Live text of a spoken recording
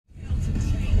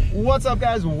What's up,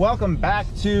 guys? Welcome back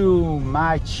to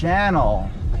my channel.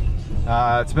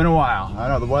 It's been a while. I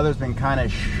know the weather's been kind of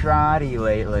shoddy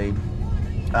lately.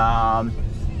 What I'm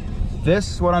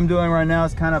doing right now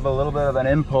is kind of a little bit of an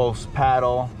impulse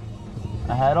paddle.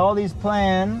 I had all these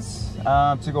plans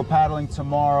to go paddling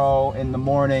tomorrow in the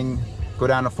morning, go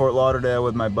down to Fort Lauderdale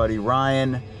with my buddy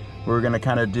Ryan. We're gonna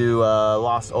kind of do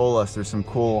Los Olas. There's some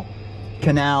cool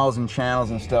canals and channels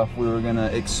and stuff we were gonna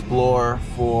explore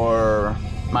for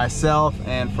myself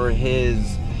and for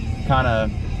his kind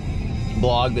of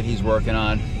blog that he's working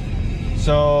on.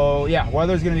 So yeah,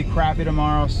 weather's gonna be crappy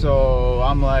tomorrow, so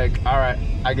I'm like, all right,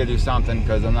 I gotta do something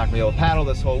because I'm not gonna be able to paddle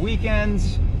this whole weekend.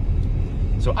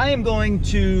 So I am going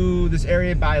to this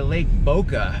area by Lake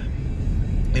Boca,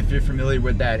 if you're familiar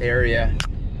with that area.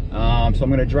 So I'm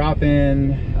gonna drop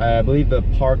in, I believe the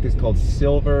park is called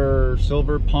Silver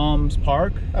Palms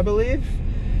Park, I believe.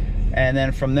 And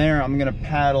then from there, I'm gonna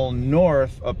paddle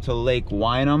north up to Lake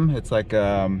Wyman. It's like,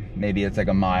 maybe it's like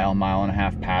a mile and a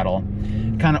half paddle.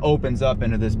 Kind of opens up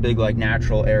into this big like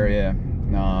natural area.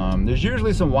 There's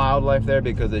usually some wildlife there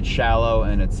because it's shallow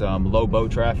and it's low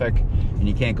boat traffic and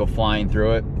you can't go flying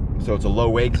through it. So it's a low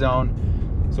wake zone.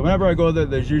 So whenever I go there,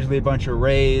 there's usually a bunch of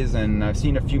rays, and I've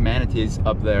seen a few manatees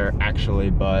up there actually,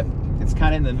 but it's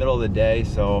kind of in the middle of the day,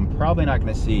 so I'm probably not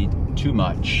gonna see too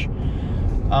much.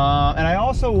 And I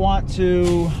also want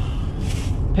to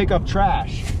pick up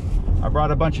trash. I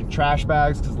brought a bunch of trash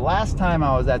bags because last time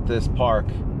I was at this park,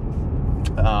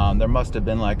 there must have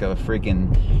been like a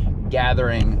freaking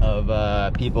gathering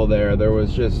of people there. There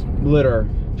was just litter,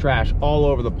 trash all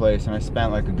over the place, and I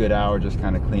spent like a good hour just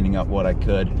kind of cleaning up what I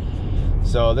could.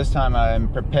 So this time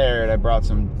I'm prepared. I brought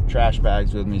some trash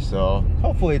bags with me, so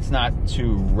hopefully it's not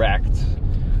too wrecked.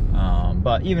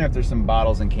 But even if there's some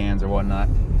bottles and cans or whatnot,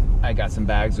 I got some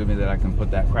bags with me that I can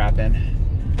put that crap in.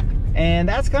 And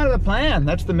that's kind of the plan.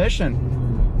 That's the mission.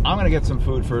 I'm gonna get some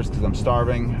food first because I'm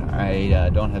starving. I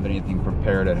don't have anything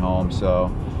prepared at home,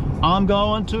 so I'm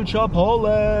going to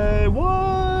Chipotle.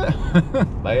 What?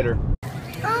 Later.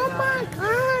 Oh my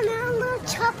God, I love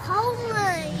Chipotle.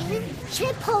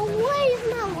 Chipotle is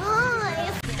my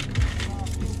life.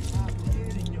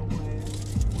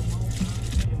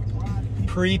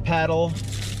 Pre-paddle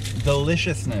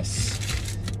deliciousness.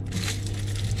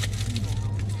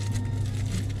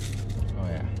 Oh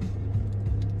yeah.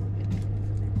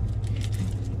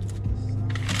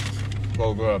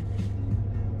 So good.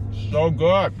 So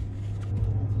good.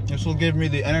 This will give me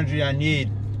the energy I need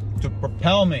to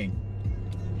propel me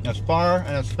as far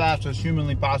and as fast as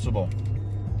humanly possible.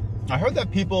 I heard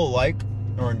that people like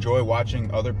or enjoy watching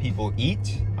other people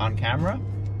eat on camera.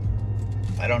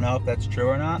 I don't know if that's true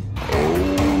or not.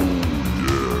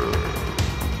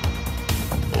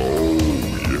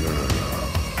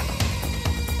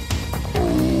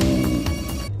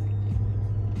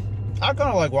 I kind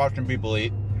of like watching people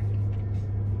eat.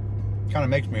 Kind of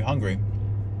makes me hungry.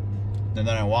 And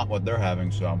then I want what they're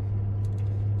having, so.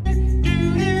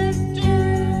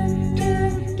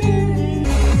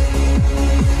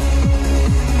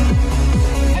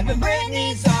 And the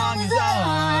Britney song is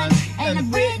on. And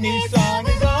the Britney song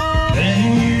is on.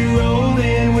 Then you roll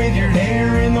in with your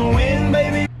hair in the wind,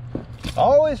 baby.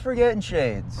 Always forgetting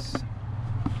shades.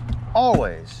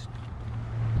 Always.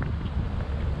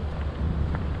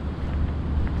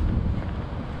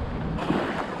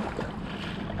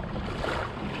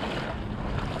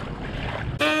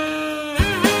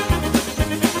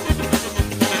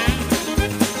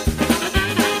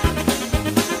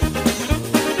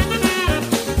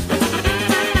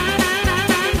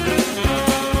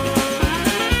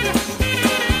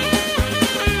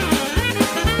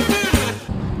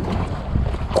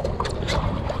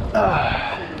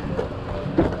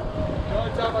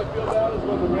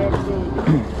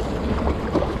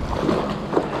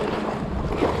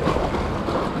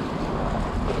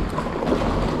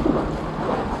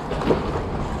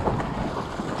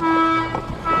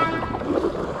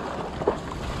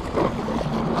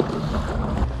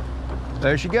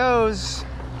 There she goes.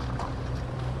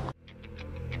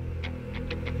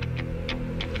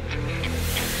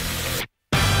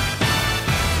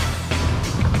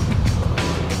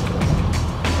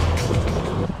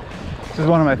 This is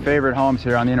one of my favorite homes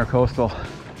here on the Intercoastal.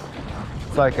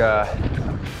 It's like a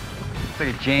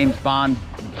James Bond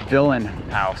villain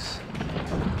house.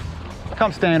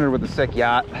 Comes standard with a sick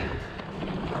yacht.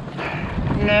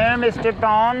 No, Mr.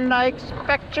 Bond, I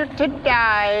expect you to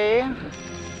die.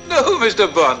 No,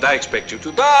 Mr. Bond, I expect you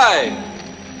to die.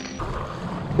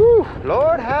 Whew,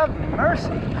 Lord have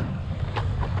mercy.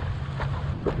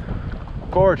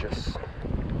 Gorgeous.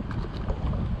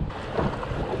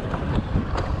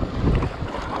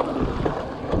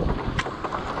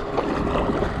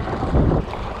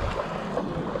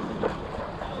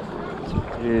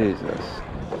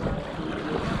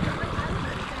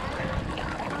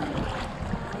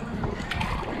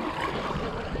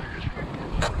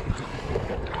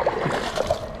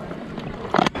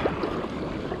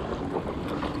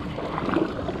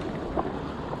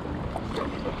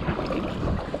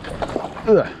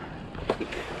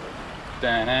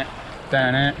 I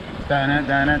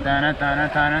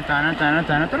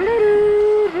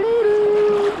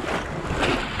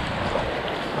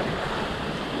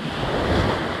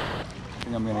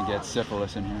think I'm gonna get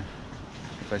syphilis in here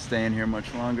if I stay in here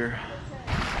much longer.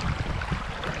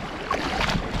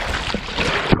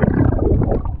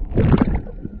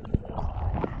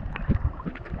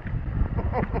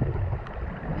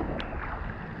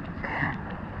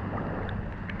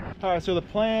 All right, so the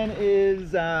plan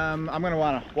is I'm gonna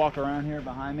wanna walk around here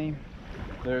behind me.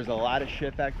 There's a lot of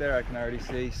shit back there I can already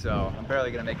see, so I'm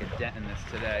barely gonna make a dent in this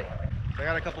today. So I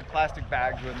got a couple plastic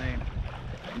bags with me.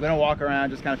 I'm gonna walk around,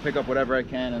 just kind of pick up whatever I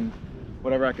can and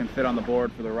whatever I can fit on the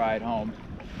board for the ride home.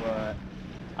 But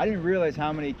I didn't realize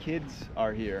how many kids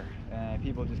are here and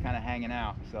people just kind of hanging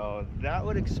out. So that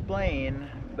would explain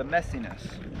the messiness.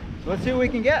 So let's see what we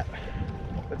can get.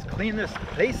 Let's clean this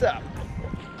place up.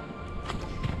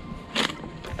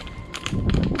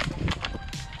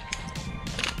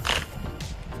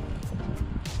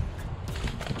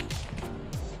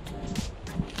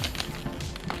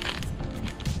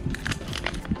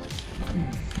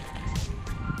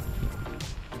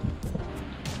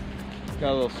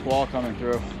 Got a little squall coming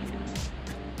through.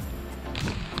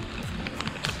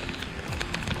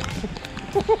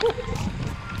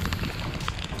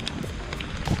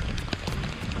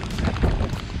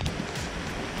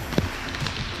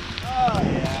 Oh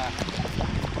yeah.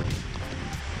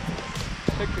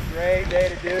 Picked a great day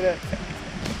to do this.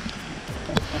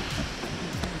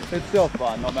 It's still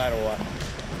fun no matter what.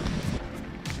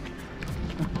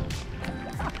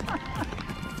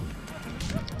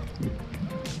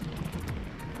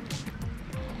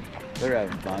 They're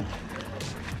having fun.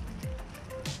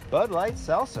 Bud Light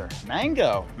Seltzer,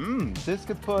 mango. This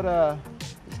could put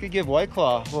this could give White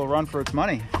Claw a little run for its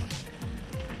money.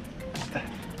 They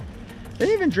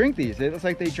didn't even drink these. It looks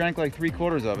like they drank like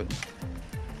 3/4 of it.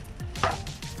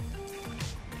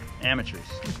 Amateurs.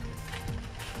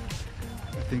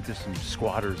 I think there's some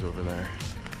squatters over there.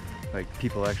 Like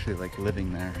people actually like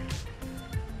living there.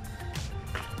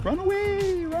 Run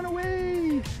away, run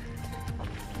away.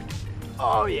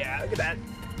 Oh yeah, look at that.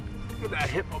 Look at that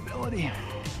hip mobility.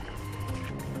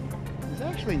 It's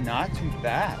actually not too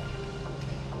bad.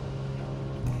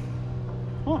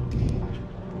 Huh.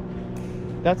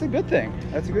 That's a good thing.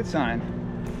 That's a good sign.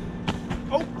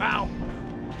 Oh, wow.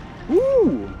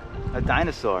 Ooh, a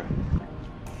dinosaur.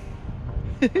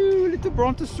 Little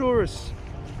Brontosaurus.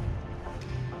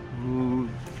 Ooh,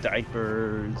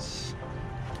 diapers.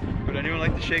 Would anyone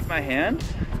like to shake my hand?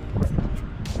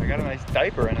 I got a nice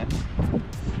diaper in it.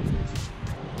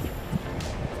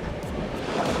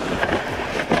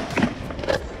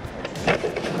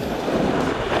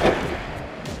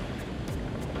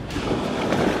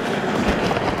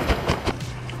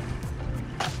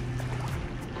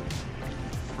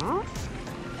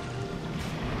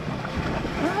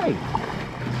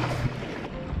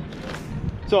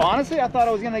 So honestly, I thought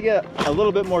I was gonna get a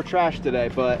little bit more trash today,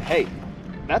 but hey,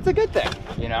 that's a good thing,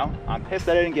 you know? I'm pissed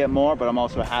I didn't get more, but I'm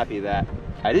also happy that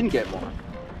I didn't get more.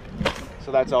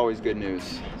 So that's always good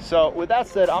news. So with that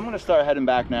said, I'm gonna start heading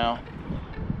back now.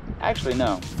 Actually,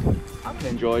 no. I'm gonna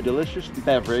enjoy a delicious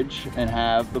beverage and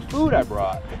have the food I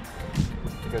brought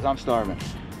because I'm starving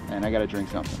and I gotta drink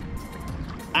something.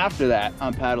 After that,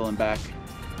 I'm paddling back,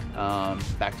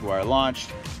 back to where I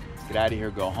launched. Get out of here,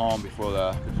 go home before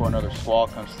another squall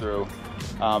comes through.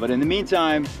 But in the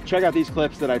meantime, check out these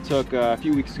clips that I took a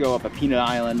few weeks ago up at Peanut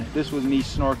Island. This was me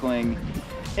snorkeling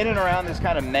in and around this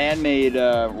kind of man-made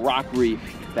rock reef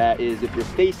that is, if you're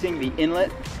facing the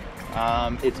inlet,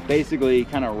 it's basically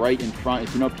kind of right in front.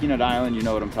 If you know Peanut Island, you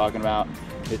know what I'm talking about.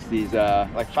 It's these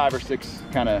like 5 or 6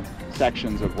 kind of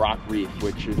sections of rock reef,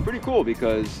 which is pretty cool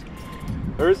because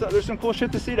there's some cool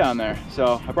shit to see down there.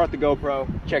 So I brought the GoPro,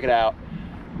 check it out.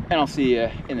 And I'll see you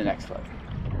in the next clip.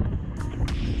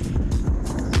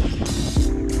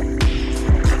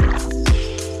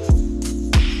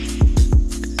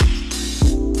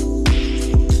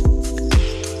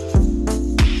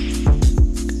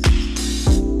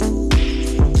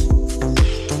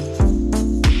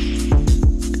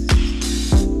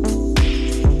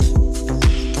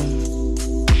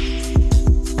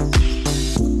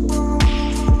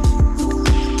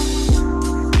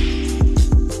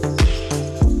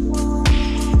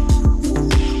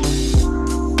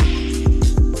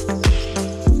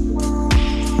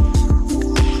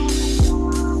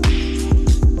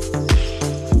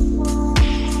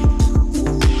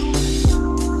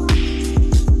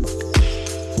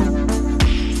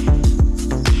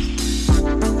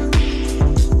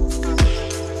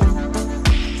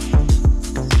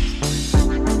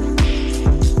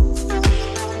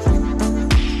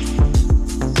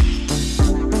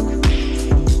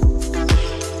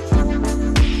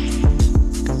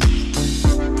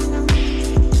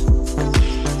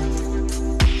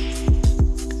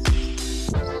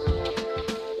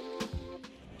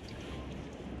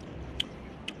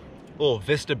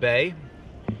 Vista Bay,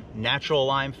 natural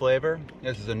lime flavor.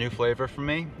 This is a new flavor for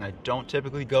me. I don't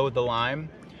typically go with the lime.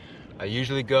 I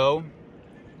usually go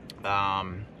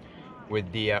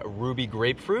with the ruby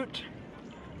grapefruit.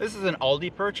 This is an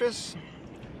Aldi purchase.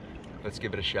 Let's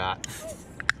give it a shot.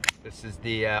 This is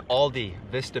the Aldi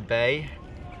Vista Bay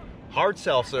hard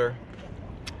seltzer,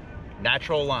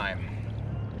 natural lime.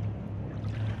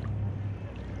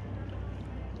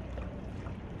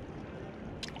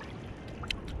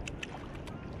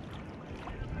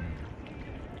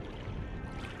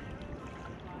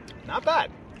 Not bad.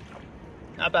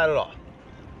 Not bad at all.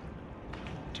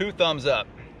 2 thumbs up.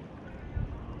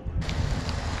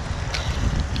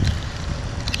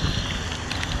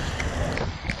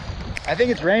 I think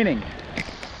it's raining.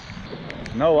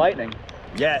 No lightning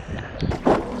yet.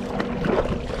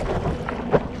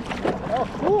 Oh,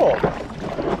 cool.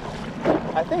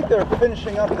 I think they're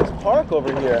finishing up this park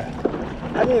over here.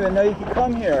 I didn't even know you could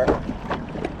come here.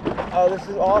 Oh, this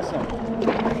is awesome.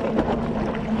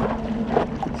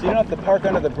 So you don't have to park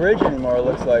under the bridge anymore, it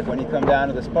looks like, when you come down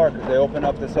to this park, because they open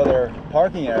up this other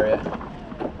parking area.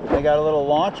 They got a little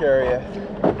launch area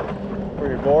for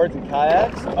your boards and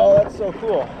kayaks. Oh, that's so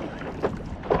cool.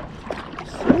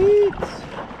 Sweet.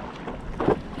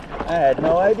 I had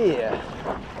no idea.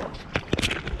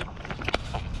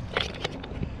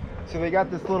 So they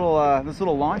got this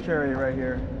little launch area right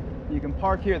here. You can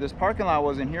park here. This parking lot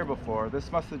wasn't here before.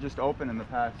 This must have just opened in the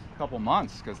past couple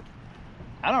months, because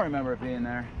I don't remember it being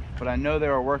there, but I know they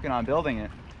were working on building it.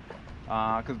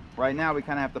 Because right now we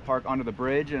kind of have to park under the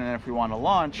bridge, and then if we want to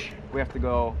launch, we have to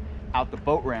go out the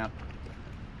boat ramp,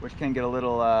 which can get a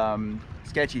little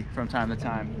sketchy from time to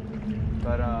time.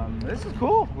 But this is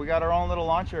cool. We got our own little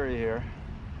launch area here.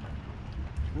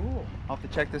 Cool. I'll have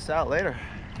to check this out later.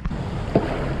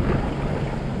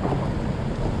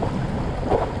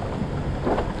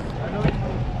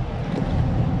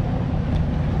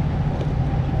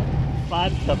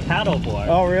 The paddleboard.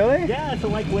 Oh, really? Yeah, so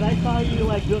like when I saw you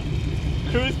like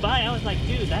cruise by, I was like,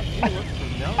 dude, that dude looks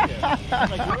familiar. I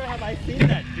was like, where have I seen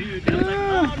that dude? And I was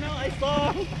like, oh no, I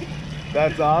saw him.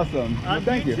 That's awesome.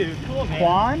 Thank you. Cool, man.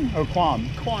 Quan or Quam?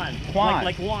 Quan. Quan.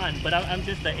 Like Juan, but I'm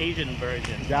just the Asian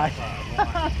version.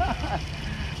 Gotcha.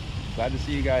 Glad to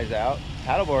see you guys out.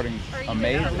 Paddleboarding's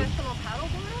amazing. Are you a professional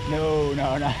paddleboarder? No.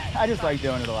 I just like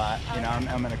doing it a lot. You know,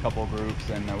 I'm in a couple of groups,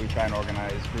 and we try and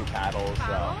organize group paddles.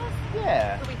 Paddles? So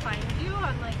yeah. Can we find you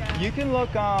on like a... You can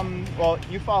look. Well,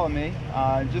 you follow me.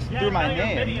 Just through my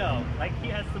name. Video. Like he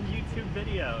has some YouTube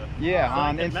video. Yeah, so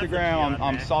on Instagram,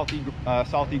 I'm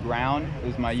Salty Ground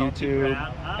is my Salty YouTube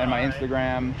Ground. and my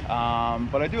Instagram.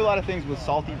 But I do a lot of things with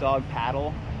Salty Dog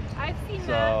Paddle. I've seen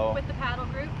that with the paddle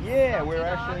group. Yeah, we were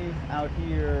actually out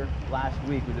here last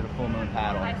week. We did a full moon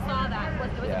paddle. I saw that.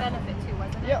 It was a benefit too,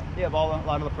 wasn't it? Yeah. A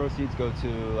lot of the proceeds go to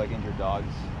like injured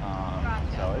dogs.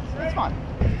 Gotcha. So it's fun.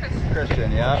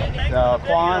 Christian, yeah. So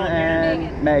Quan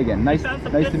and Megan. Nice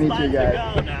to meet you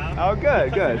guys. Oh,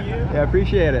 good. Yeah,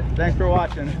 appreciate it. Thanks for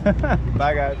watching.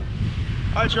 Bye, guys.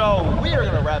 All right, y'all. We are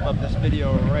gonna wrap up this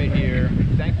video right here.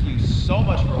 Thank you so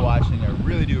much for watching. I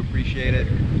really do appreciate it.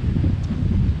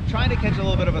 Trying to catch a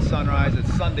little bit of a sunrise.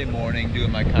 It's Sunday morning, doing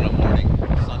my kind of morning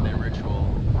Sunday ritual.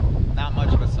 Not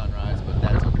much of a sunrise, but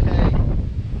that's okay.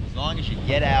 As long as you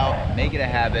get out, make it a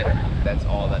habit, that's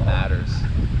all that matters.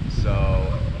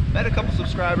 So, met a couple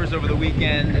subscribers over the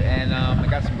weekend, and I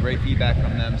got some great feedback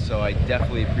from them, so I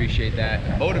definitely appreciate that.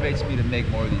 It motivates me to make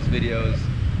more of these videos.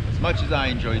 As much as I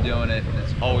enjoy doing it,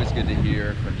 it's always good to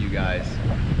hear from you guys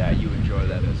that you enjoy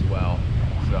them as well.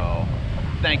 So,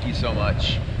 thank you so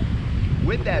much.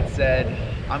 With that said,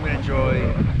 I'm gonna enjoy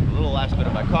a little last bit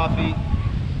of my coffee,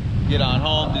 get on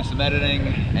home, do some editing,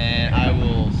 and I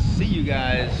will see you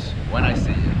guys when I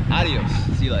see you. Adios.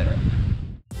 See you later.